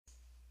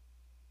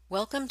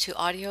Welcome to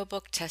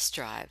Audiobook Test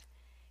Drive.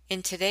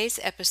 In today's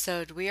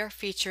episode, we are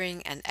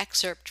featuring an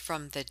excerpt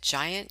from The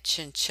Giant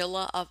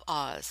Chinchilla of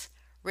Oz,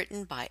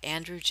 written by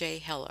Andrew J.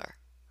 Heller.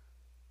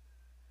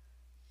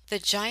 The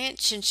Giant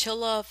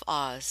Chinchilla of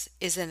Oz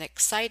is an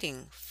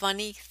exciting,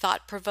 funny,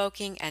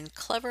 thought-provoking, and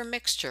clever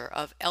mixture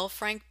of L.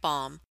 Frank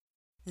Baum,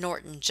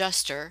 Norton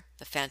Juster,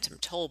 The Phantom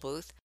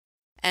Tollbooth,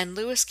 and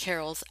Lewis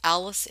Carroll's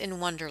Alice in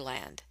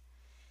Wonderland.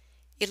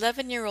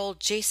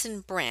 11-year-old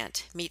Jason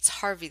Brant meets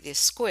Harvey the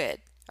Squid,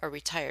 a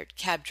retired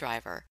cab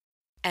driver,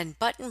 and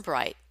Button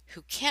Bright,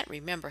 who can't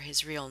remember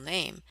his real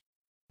name,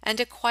 and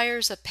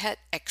acquires a pet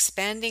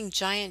expanding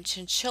giant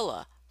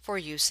chinchilla for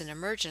use in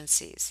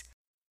emergencies.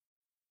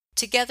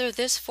 Together,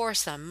 this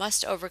foursome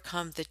must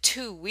overcome the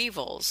two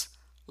weevils,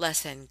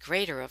 less and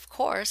greater of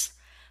course,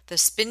 the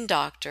spin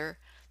doctor,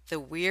 the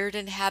weird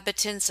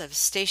inhabitants of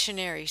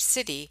Stationery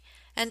City,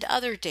 and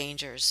other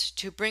dangers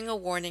to bring a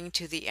warning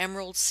to the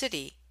Emerald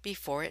City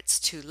before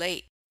it's too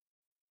late.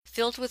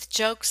 Filled with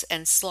jokes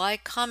and sly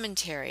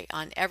commentary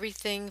on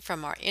everything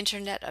from our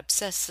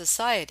internet-obsessed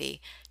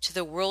society to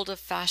the world of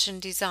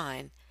fashion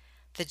design,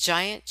 The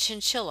Giant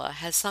Chinchilla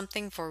has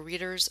something for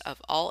readers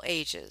of all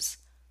ages.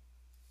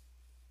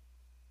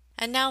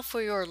 And now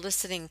for your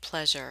listening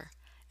pleasure,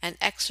 an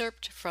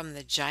excerpt from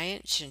The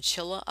Giant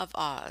Chinchilla of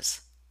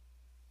Oz.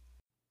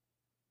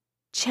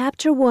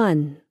 Chapter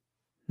 1.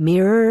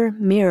 Mirror,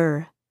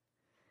 Mirror.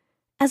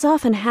 As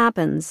often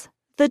happens,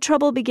 the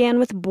trouble began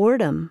with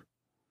boredom.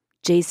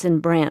 Jason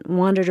Brant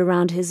wandered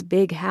around his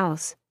big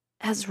house,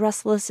 as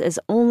restless as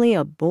only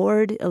a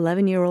bored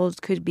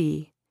 11-year-old could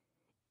be.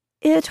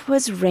 It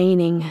was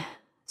raining,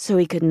 so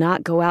he could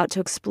not go out to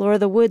explore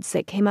the woods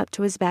that came up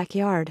to his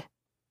backyard.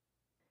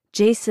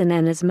 Jason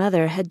and his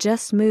mother had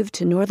just moved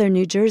to northern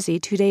New Jersey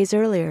 2 days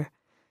earlier,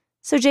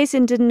 so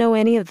Jason didn't know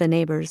any of the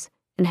neighbors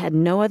and had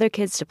no other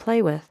kids to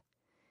play with.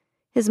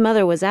 His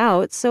mother was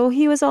out, so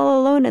he was all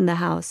alone in the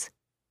house.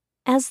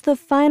 As the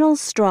final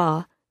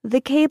straw, the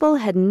cable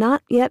had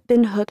not yet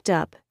been hooked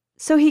up,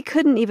 so he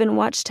couldn't even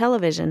watch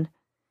television.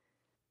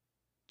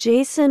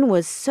 Jason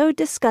was so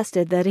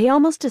disgusted that he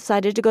almost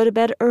decided to go to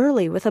bed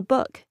early with a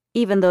book,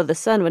 even though the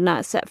sun would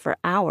not set for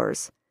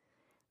hours.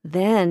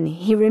 Then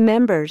he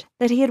remembered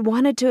that he had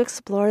wanted to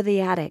explore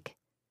the attic.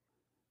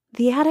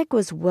 The attic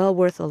was well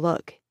worth a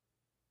look.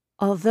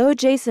 Although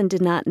Jason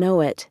did not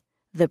know it,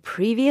 the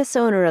previous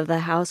owner of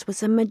the house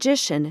was a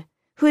magician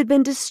who had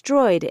been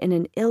destroyed in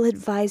an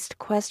ill-advised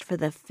quest for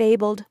the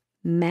fabled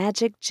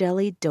magic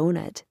jelly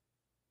donut.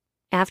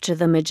 After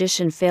the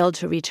magician failed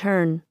to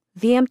return,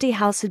 the empty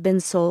house had been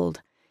sold,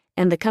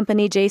 and the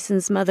company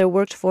Jason's mother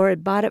worked for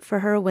had bought it for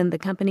her when the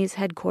company's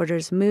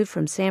headquarters moved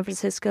from San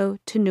Francisco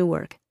to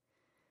Newark.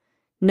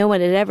 No one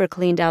had ever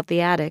cleaned out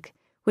the attic,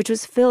 which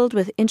was filled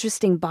with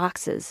interesting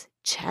boxes,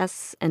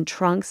 chests, and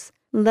trunks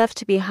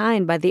left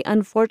behind by the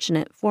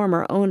unfortunate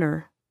former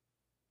owner.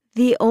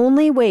 The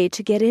only way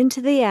to get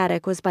into the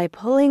attic was by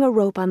pulling a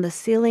rope on the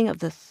ceiling of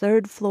the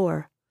 3rd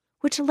floor,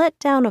 which let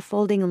down a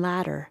folding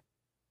ladder.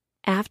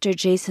 After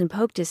Jason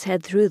poked his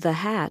head through the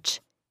hatch,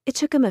 it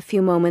took him a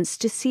few moments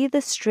to see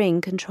the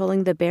string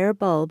controlling the bare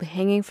bulb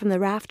hanging from the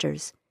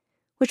rafters,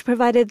 which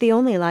provided the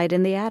only light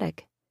in the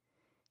attic.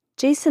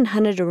 Jason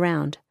hunted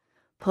around,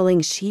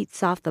 pulling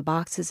sheets off the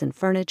boxes and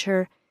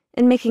furniture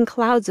and making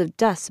clouds of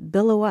dust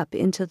billow up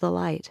into the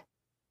light.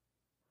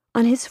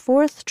 On his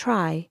 4th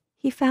try,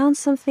 he found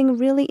something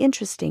really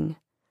interesting,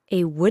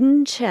 a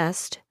wooden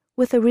chest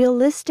with a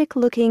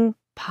realistic-looking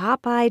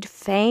pop-eyed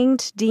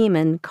fanged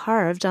demon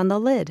carved on the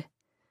lid.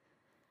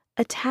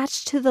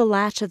 Attached to the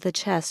latch of the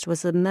chest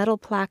was a metal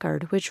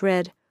placard which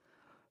read,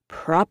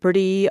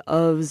 "Property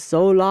of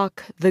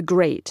Zolok the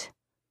Great.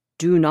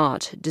 Do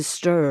not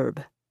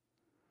disturb."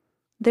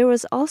 There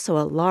was also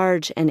a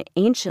large and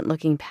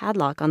ancient-looking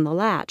padlock on the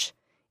latch,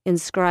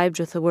 inscribed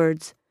with the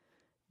words,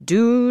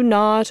 "Do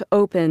not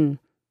open.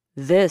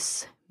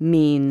 This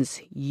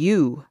means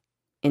you,"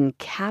 in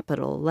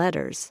capital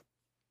letters.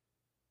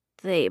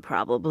 "They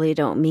probably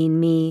don't mean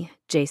me,"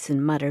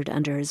 Jason muttered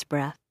under his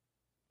breath.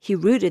 He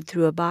rooted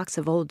through a box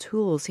of old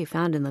tools he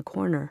found in the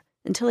corner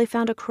until he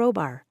found a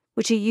crowbar,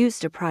 which he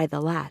used to pry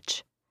the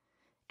latch.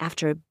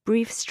 After a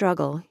brief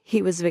struggle,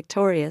 he was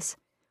victorious,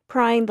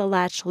 prying the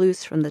latch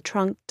loose from the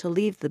trunk to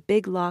leave the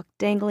big lock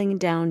dangling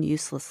down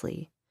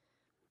uselessly.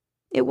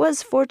 It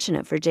was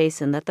fortunate for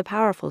Jason that the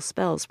powerful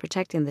spells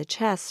protecting the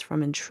chests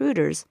from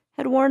intruders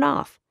had worn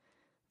off.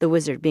 The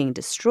wizard being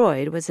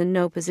destroyed was in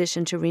no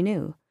position to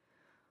renew.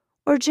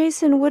 Or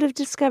Jason would have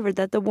discovered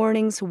that the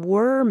warnings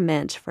were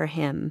meant for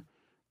him,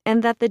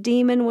 and that the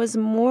demon was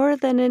more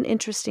than an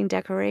interesting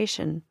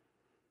decoration.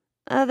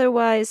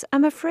 Otherwise,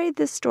 I'm afraid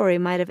this story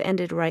might have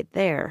ended right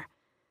there.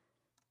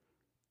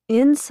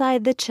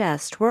 Inside the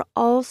chest were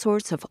all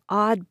sorts of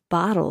odd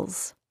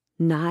bottles,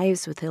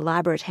 knives with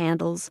elaborate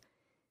handles,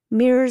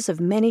 mirrors of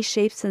many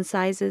shapes and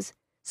sizes,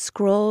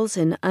 scrolls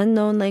in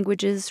unknown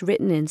languages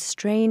written in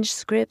strange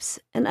scripts,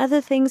 and other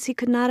things he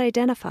could not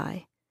identify.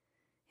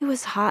 It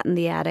was hot in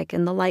the attic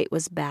and the light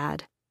was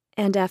bad,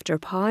 and after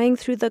pawing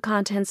through the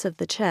contents of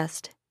the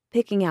chest,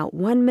 picking out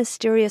one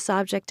mysterious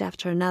object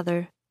after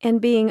another,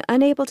 and being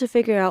unable to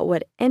figure out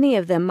what any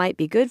of them might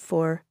be good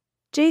for,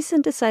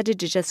 Jason decided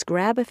to just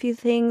grab a few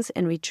things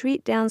and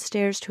retreat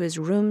downstairs to his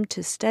room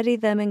to study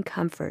them in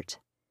comfort.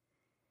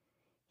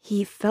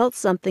 He felt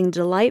something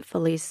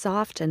delightfully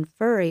soft and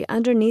furry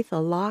underneath a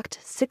locked,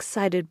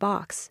 six-sided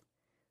box.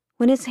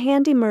 When his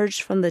hand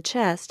emerged from the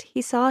chest,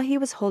 he saw he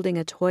was holding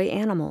a toy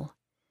animal.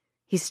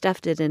 He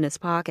stuffed it in his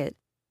pocket.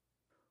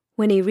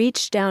 When he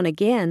reached down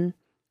again,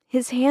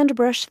 his hand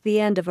brushed the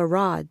end of a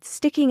rod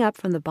sticking up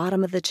from the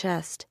bottom of the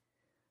chest.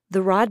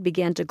 The rod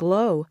began to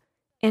glow,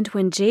 and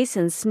when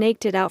Jason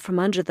snaked it out from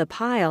under the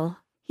pile,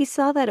 he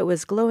saw that it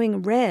was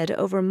glowing red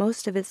over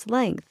most of its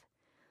length,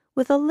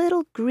 with a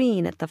little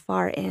green at the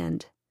far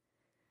end.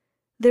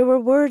 There were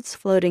words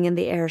floating in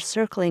the air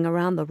circling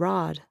around the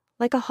rod,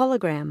 like a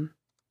hologram.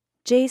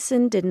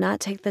 Jason did not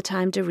take the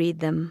time to read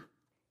them.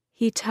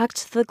 He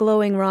tucked the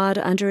glowing rod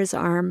under his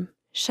arm,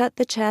 shut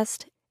the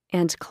chest,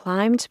 and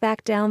climbed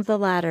back down the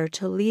ladder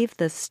to leave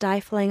the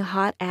stifling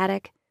hot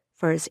attic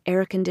for his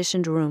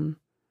air-conditioned room.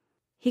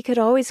 He could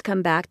always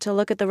come back to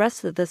look at the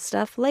rest of the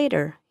stuff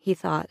later, he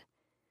thought.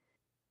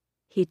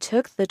 He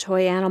took the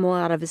toy animal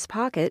out of his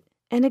pocket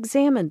and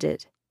examined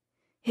it.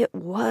 It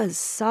was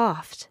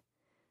soft.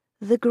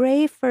 The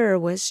gray fur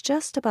was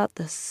just about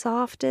the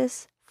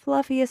softest,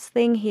 fluffiest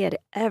thing he had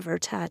ever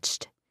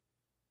touched.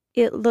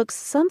 It looked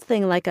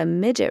something like a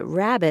midget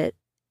rabbit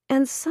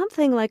and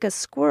something like a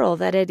squirrel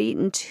that had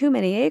eaten too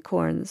many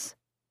acorns.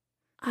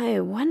 "I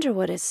wonder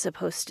what it's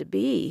supposed to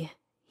be,"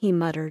 he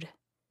muttered.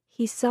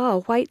 He saw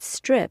a white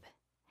strip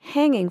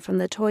hanging from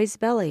the toy's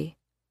belly.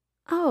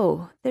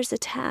 Oh, there's a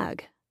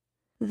tag.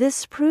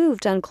 This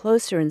proved on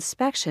closer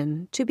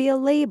inspection to be a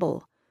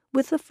label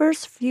with the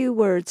first few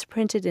words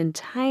printed in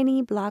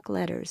tiny block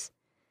letters.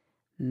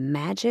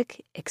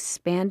 Magic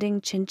Expanding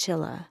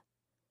Chinchilla.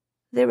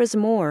 There was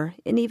more,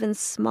 in even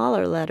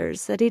smaller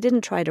letters, that he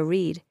didn't try to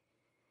read.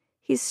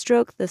 He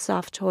stroked the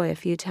soft toy a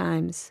few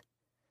times.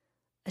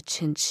 A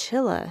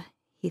chinchilla,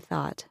 he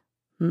thought.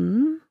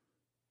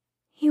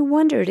 He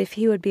wondered if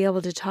he would be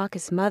able to talk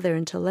his mother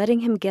into letting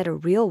him get a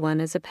real one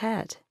as a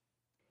pet.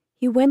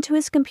 He went to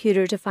his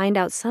computer to find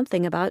out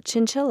something about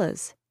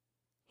chinchillas.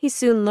 He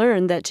soon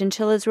learned that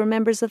chinchillas were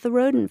members of the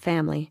rodent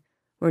family,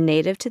 were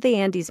native to the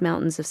Andes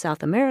Mountains of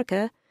South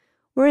America,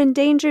 were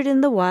endangered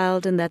in the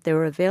wild, and that they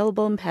were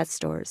available in pet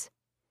stores.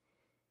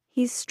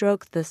 He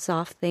stroked the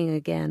soft thing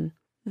again,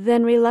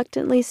 then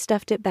reluctantly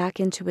stuffed it back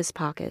into his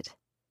pocket.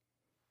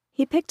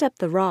 He picked up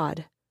the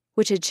rod,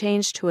 which had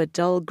changed to a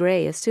dull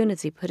gray as soon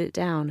as he put it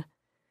down.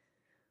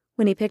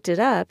 When he picked it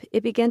up,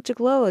 it began to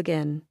glow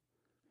again.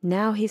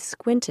 Now he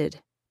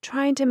squinted,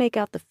 trying to make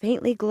out the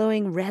faintly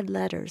glowing red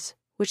letters,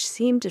 which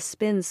seemed to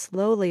spin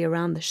slowly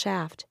around the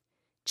shaft,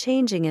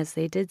 changing as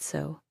they did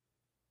so.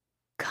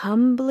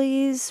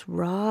 "Cumbly's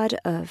Rod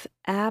of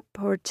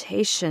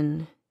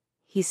Apportation,"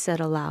 he said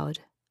aloud,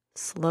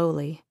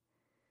 slowly.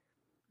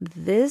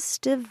 "This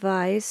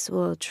device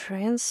will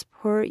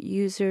transport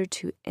user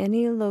to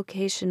any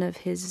location of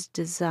his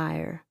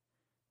desire."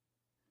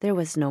 There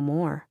was no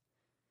more.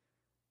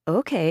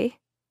 "Okay,"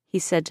 he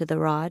said to the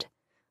rod,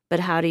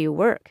 "but how do you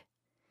work?"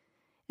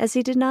 As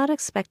he did not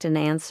expect an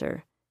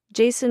answer,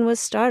 Jason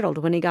was startled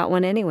when he got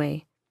one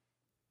anyway.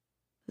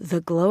 The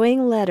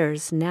glowing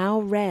letters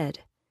now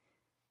read,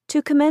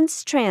 "To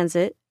commence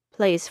transit,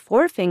 place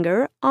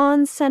forefinger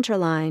on center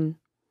line."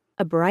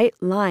 A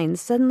bright line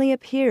suddenly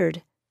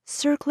appeared,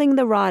 circling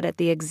the rod at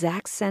the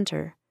exact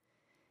center.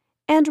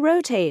 "And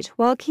rotate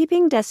while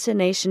keeping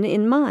destination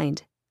in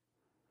mind."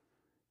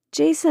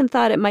 Jason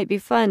thought it might be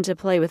fun to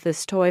play with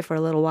this toy for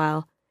a little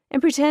while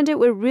and pretend it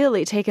would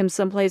really take him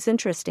someplace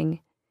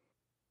interesting.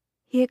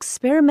 He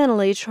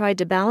experimentally tried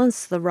to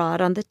balance the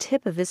rod on the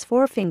tip of his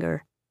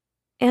forefinger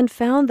and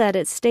found that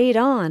it stayed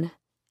on,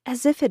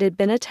 as if it had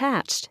been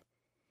attached.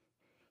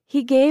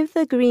 He gave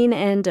the green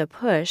end a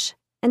push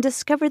and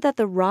discovered that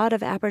the rod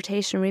of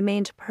apportation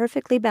remained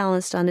perfectly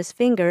balanced on his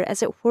finger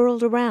as it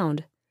whirled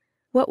around.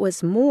 What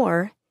was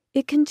more,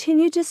 it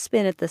continued to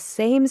spin at the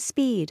same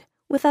speed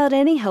without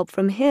any help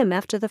from him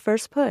after the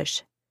first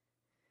push.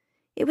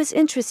 It was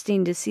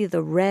interesting to see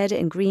the red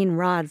and green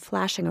rod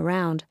flashing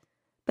around,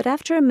 but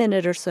after a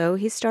minute or so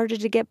he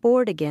started to get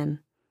bored again.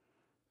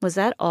 Was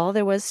that all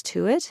there was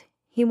to it?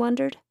 He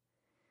wondered.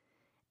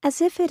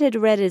 As if it had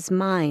read his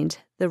mind,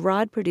 the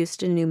rod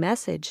produced a new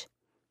message.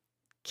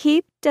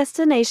 "Keep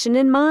destination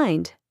in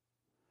mind."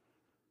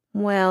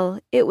 Well,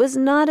 it was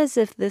not as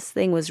if this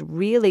thing was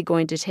really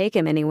going to take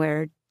him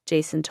anywhere,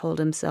 Jason told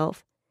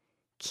himself.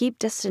 Keep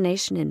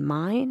destination in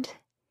mind?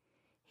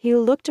 He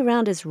looked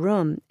around his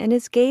room, and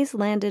his gaze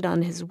landed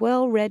on his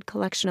well-read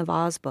collection of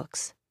Oz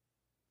books.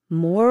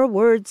 More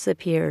words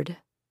appeared.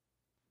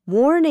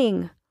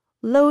 "Warning!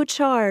 Low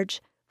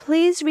charge.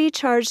 Please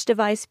recharge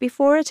device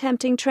before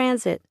attempting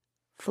transit,"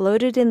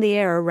 floated in the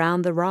air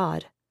around the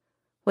rod.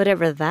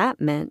 Whatever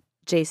that meant,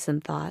 Jason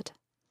thought.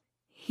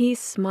 He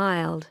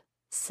smiled,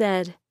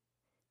 said,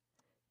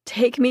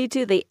 "Take me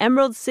to the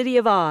Emerald City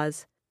of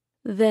Oz,"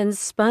 then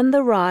spun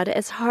the rod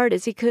as hard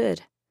as he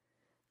could.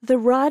 The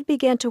rod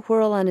began to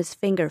whirl on his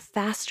finger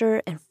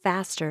faster and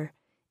faster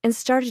and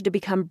started to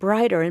become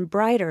brighter and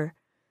brighter.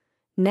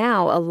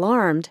 Now,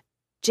 alarmed,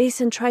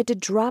 Jason tried to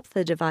drop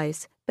the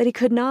device, but he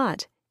could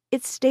not.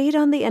 It stayed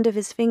on the end of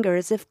his finger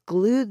as if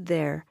glued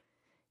there,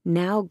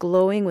 now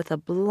glowing with a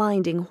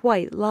blinding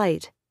white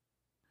light.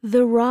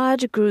 The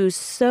rod grew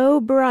so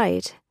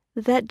bright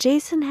that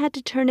Jason had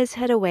to turn his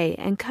head away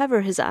and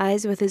cover his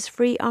eyes with his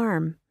free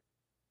arm.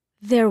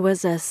 There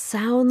was a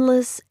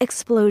soundless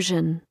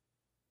explosion,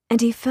 and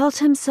he felt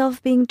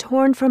himself being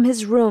torn from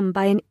his room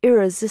by an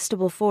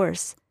irresistible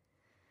force.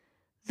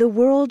 The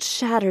world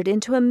shattered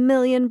into a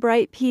million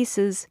bright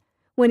pieces.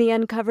 When he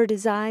uncovered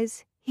his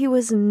eyes, he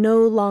was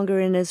no longer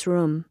in his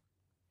room.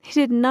 He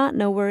did not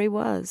know where he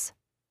was.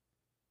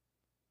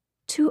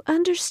 To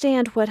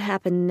understand what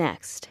happened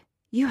next,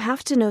 you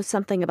have to know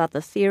something about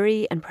the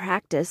theory and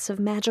practice of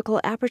magical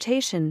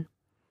apportation,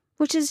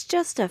 which is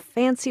just a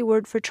fancy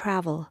word for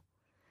travel.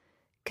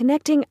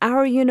 Connecting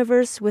our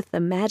universe with the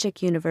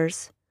magic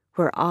universe,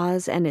 where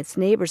Oz and its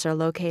neighbors are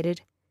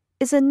located,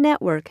 is a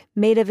network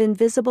made of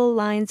invisible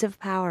lines of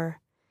power.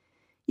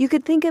 You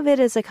could think of it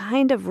as a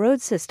kind of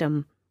road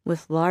system,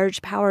 with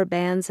large power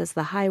bands as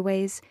the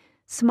highways,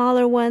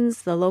 smaller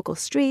ones the local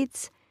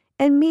streets,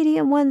 and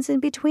medium ones in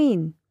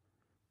between.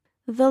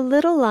 The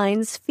little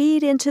lines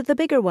feed into the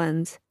bigger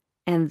ones,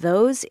 and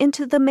those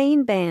into the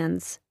main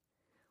bands.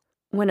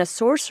 When a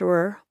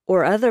sorcerer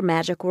or other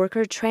magic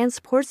worker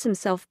transports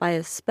himself by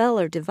a spell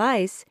or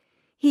device,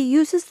 he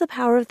uses the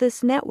power of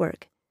this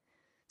network.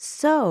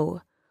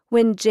 So,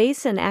 when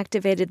Jason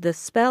activated the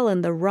spell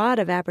in the Rod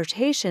of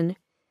Apportation,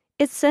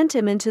 it sent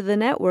him into the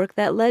network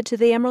that led to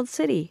the Emerald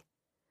City.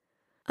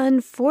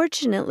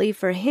 Unfortunately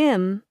for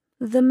him,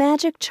 the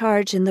magic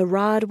charge in the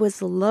rod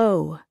was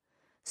low,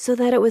 so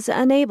that it was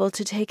unable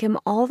to take him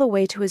all the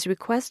way to his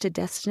requested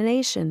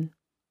destination,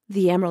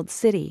 the Emerald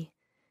City.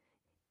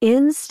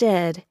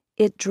 Instead,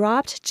 it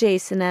dropped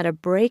Jason at a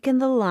break in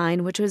the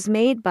line which was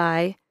made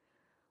by,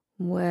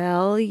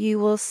 well, you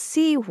will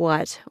see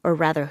what, or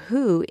rather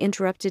who,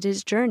 interrupted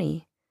his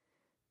journey.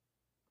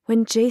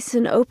 When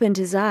Jason opened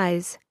his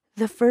eyes,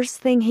 the first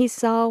thing he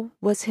saw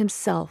was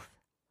himself.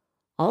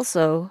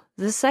 Also,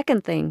 the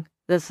second thing,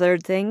 the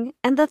third thing,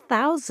 and the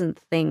 1,000th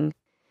thing.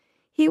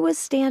 He was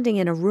standing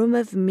in a room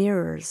of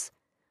mirrors.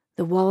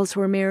 The walls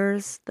were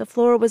mirrors, the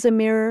floor was a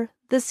mirror,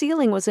 the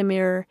ceiling was a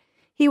mirror.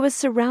 He was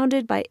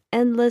surrounded by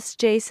endless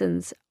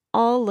Jasons,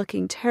 all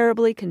looking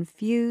terribly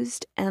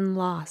confused and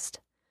lost.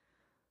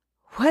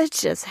 "What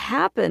just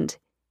happened?"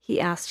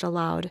 he asked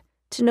aloud,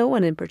 to no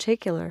one in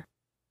particular.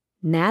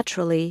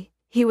 Naturally,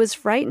 he was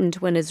frightened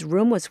when his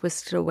room was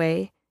whisked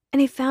away, and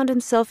he found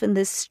himself in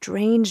this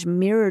strange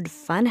mirrored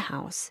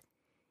funhouse.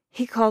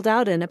 He called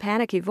out in a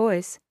panicky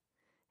voice,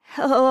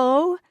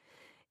 "Hello?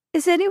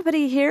 Is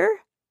anybody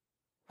here?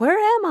 Where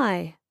am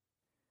I?"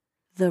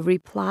 The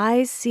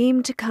replies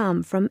seemed to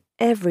come from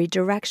every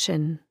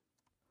direction.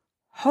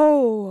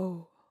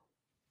 "Ho!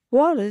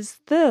 What is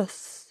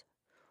this?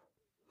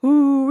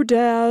 Who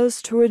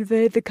dares to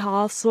invade the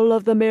castle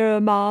of the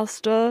Mirror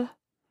Master?"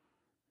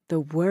 The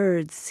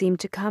words seemed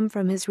to come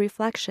from his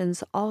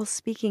reflections, all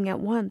speaking at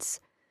once,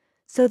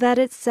 so that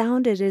it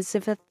sounded as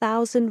if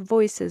 1,000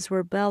 voices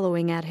were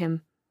bellowing at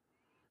him.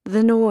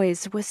 The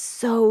noise was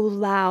so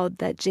loud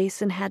that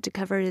Jason had to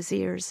cover his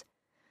ears.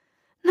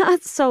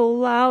 "Not so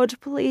loud,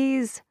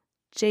 please,"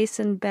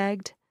 Jason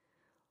begged.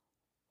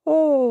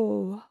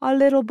 "Oh, a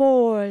little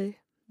boy,"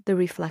 the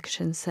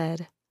reflection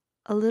said,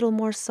 a little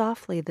more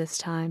softly this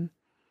time.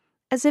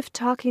 As if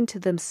talking to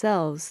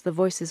themselves, the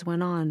voices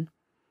went on.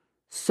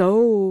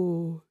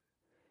 "So,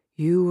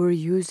 you were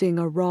using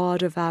a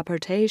rod of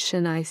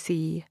apportation, I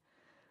see.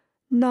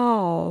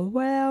 Now,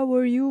 where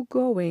were you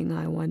going,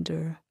 I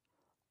wonder?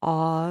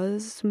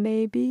 Oz,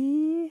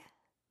 maybe?"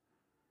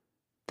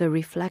 The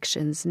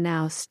reflections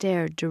now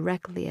stared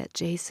directly at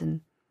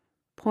Jason,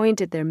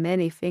 pointed their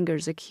many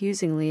fingers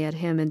accusingly at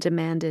him, and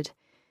demanded,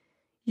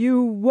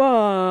 "You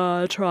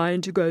were trying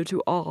to go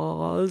to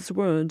Oz,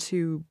 weren't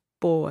you,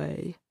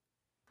 boy?"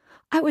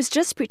 "I was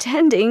just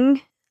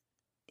pretending.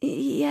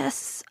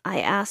 Yes,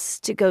 I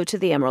asked to go to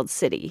the Emerald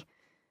City,"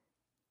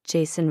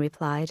 Jason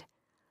replied.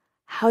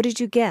 "How did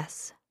you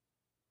guess?"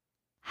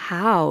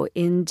 How,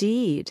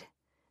 indeed?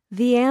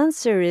 The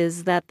answer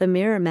is that the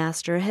Mirror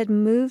Master had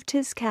moved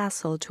his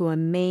castle to a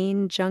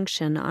main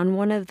junction on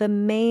one of the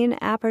main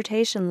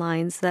apportation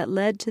lines that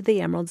led to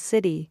the Emerald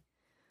City,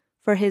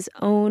 for his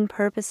own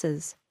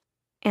purposes,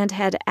 and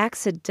had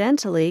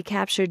accidentally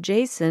captured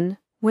Jason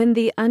when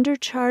the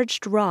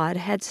undercharged rod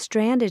had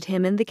stranded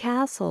him in the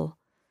castle.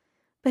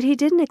 But he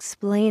didn't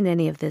explain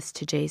any of this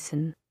to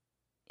Jason.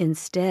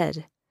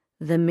 Instead,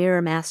 the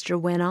Mirror Master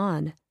went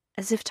on,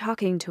 as if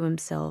talking to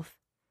himself.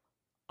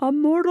 "A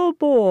mortal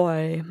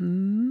boy,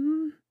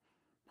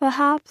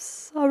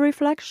 Perhaps a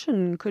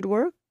reflection could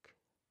work?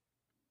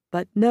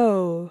 But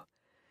no,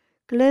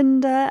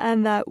 Glinda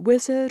and that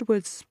wizard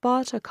would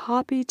spot a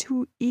copy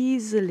too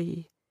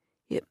easily.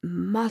 It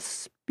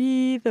must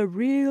be the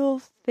real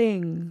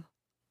thing,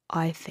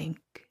 I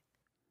think."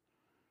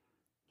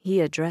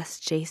 He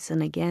addressed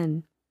Jason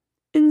again,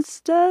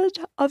 Instead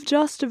of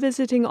just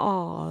visiting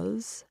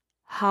Oz,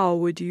 how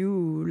would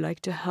you like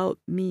to help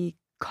me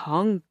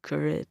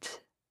conquer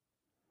it?"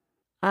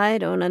 "I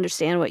don't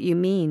understand what you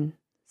mean,"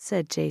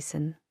 said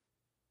Jason.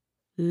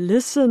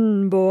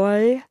 "Listen,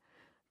 boy,"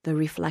 the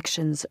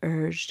reflections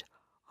urged.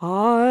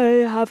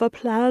 "I have a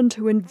plan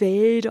to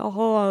invade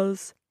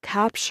Oz,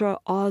 capture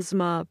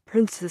Ozma,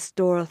 Princess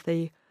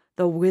Dorothy,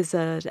 the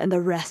wizard, and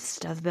the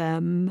rest of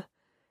them,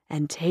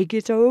 and take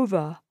it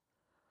over.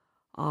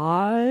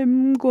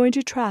 I'm going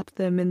to trap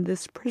them in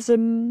this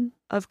prison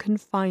of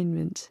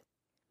confinement."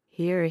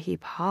 Here he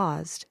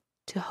paused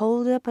to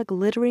hold up a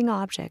glittering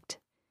object.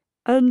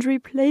 "And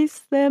replace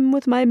them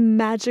with my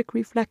magic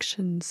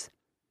reflections,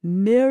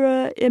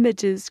 mirror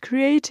images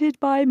created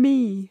by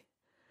me.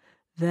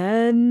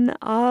 Then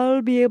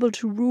I'll be able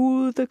to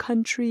rule the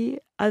country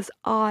as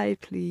I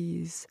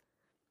please.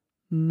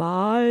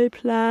 My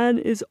plan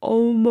is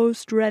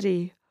almost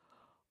ready.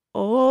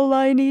 All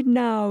I need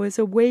now is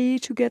a way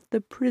to get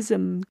the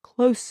prism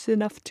close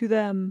enough to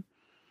them,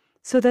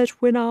 so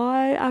that when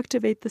I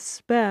activate the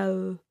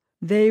spell,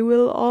 they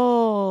will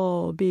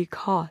all be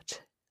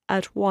caught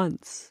at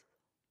once.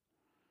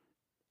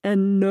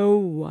 And no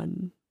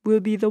one will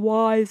be the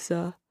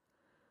wiser.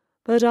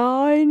 But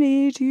I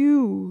need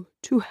you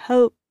to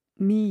help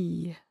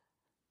me."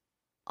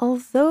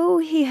 Although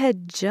he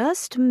had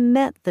just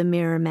met the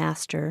Mirror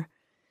Master,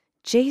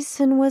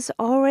 Jason was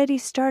already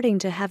starting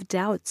to have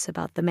doubts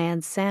about the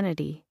man's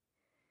sanity.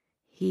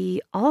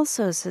 He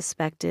also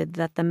suspected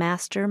that the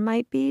master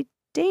might be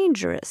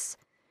dangerous,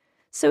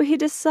 so he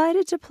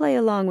decided to play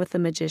along with the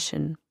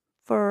magician,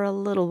 for a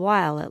little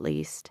while at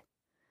least.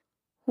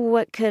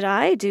 "What could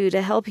I do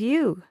to help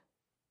you?"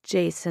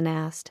 Jason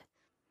asked.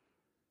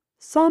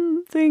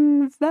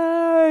 "Something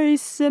very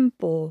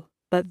simple,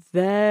 but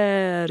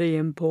very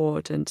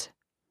important,"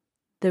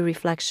 the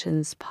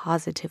reflections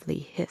positively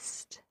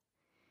hissed.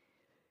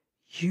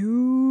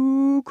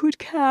 "You could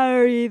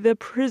carry the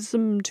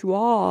prism to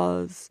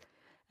Oz,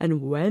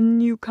 and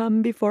when you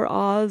come before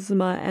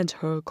Ozma and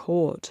her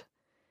court,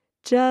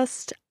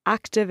 just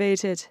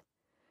activate it,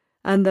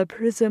 and the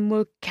prism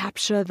will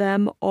capture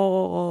them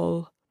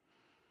all.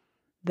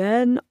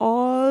 Then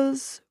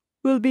Oz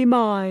will be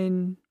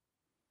mine.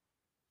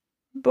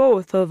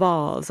 Both of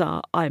Oz,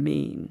 I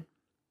mean,"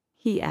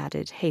 he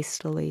added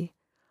hastily.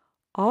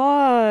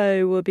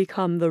 "I will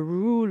become the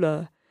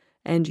ruler,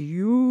 and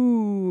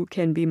you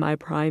can be my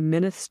prime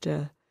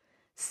minister,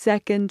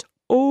 second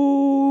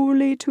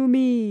only to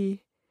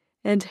me,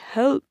 and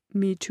help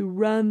me to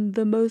run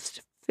the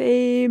most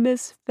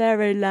famous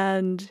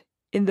fairyland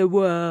in the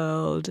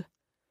world."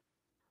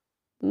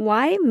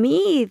 "Why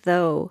me,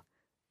 though?"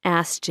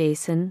 asked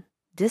Jason,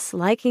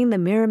 disliking the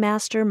Mirror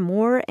Master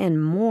more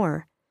and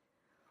more.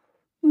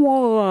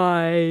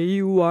 "Why,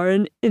 you are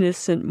an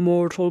innocent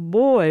mortal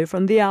boy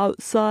from the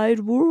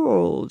outside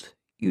world,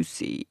 you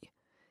see,"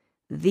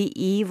 the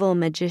evil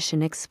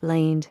magician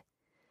explained.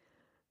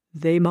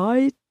 "They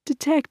might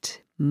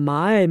detect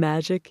my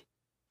magic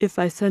if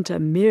I sent a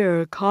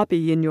mirror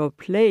copy in your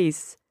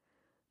place,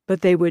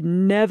 but they would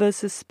never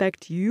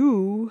suspect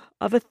you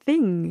of a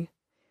thing.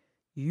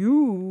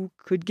 You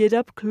could get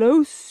up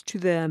close to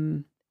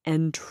them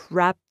and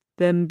trap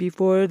them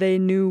before they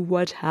knew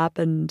what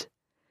happened."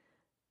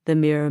 The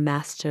Mirror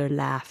Master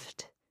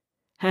laughed.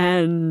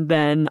 "And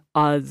then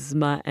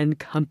Ozma and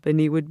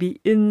company would be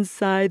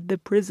inside the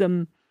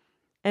prism,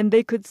 and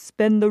they could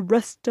spend the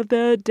rest of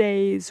their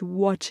days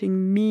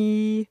watching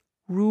me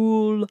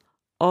rule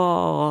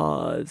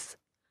Oz.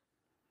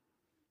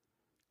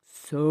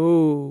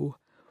 So,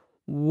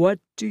 what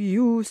do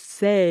you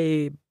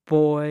say,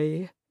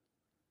 boy?"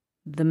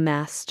 the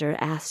master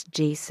asked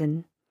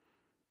Jason.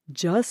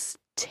 "Just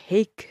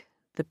take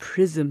the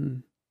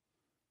prism."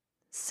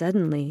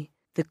 Suddenly,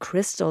 the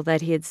crystal that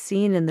he had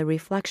seen in the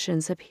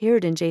reflections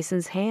appeared in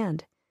Jason's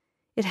hand.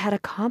 It had a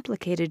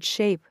complicated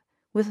shape,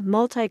 with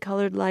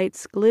multicolored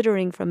lights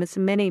glittering from its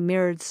many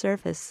mirrored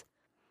surface.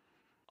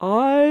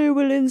 "I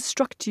will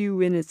instruct you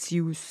in its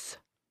use,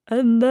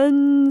 and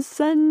then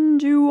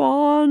send you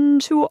on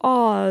to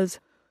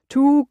Oz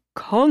to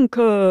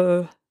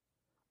conquer."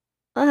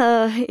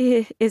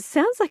 It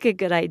sounds like a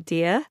good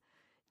idea,"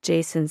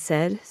 Jason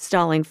said,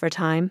 stalling for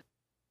time.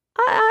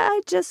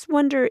 I just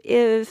wonder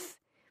if—"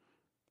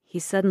 He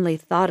suddenly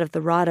thought of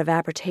the rod of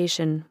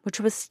apportation, which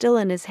was still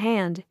in his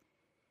hand.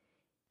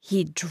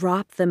 He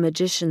dropped the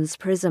magician's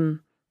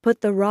prism,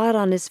 put the rod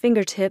on his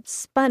fingertips,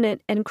 spun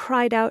it, and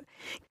cried out,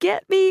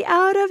 "Get me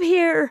out of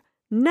here,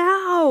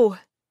 now!"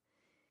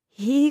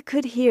 He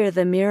could hear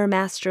the Mirror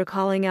Master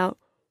calling out,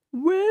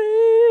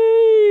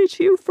 "Wait,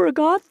 you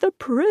forgot the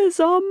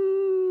prism!"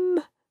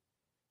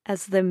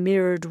 as the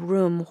mirrored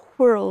room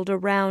whirled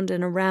around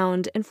and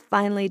around and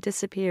finally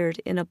disappeared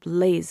in a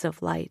blaze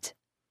of light.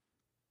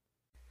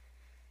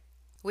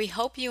 We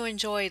hope you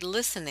enjoyed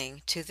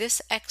listening to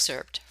this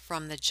excerpt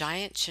from The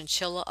Giant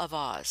Chinchilla of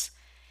Oz.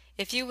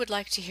 If you would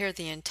like to hear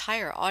the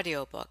entire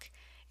audiobook,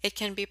 it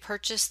can be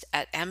purchased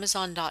at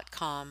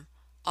Amazon.com,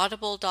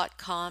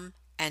 Audible.com,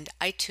 and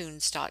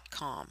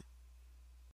iTunes.com.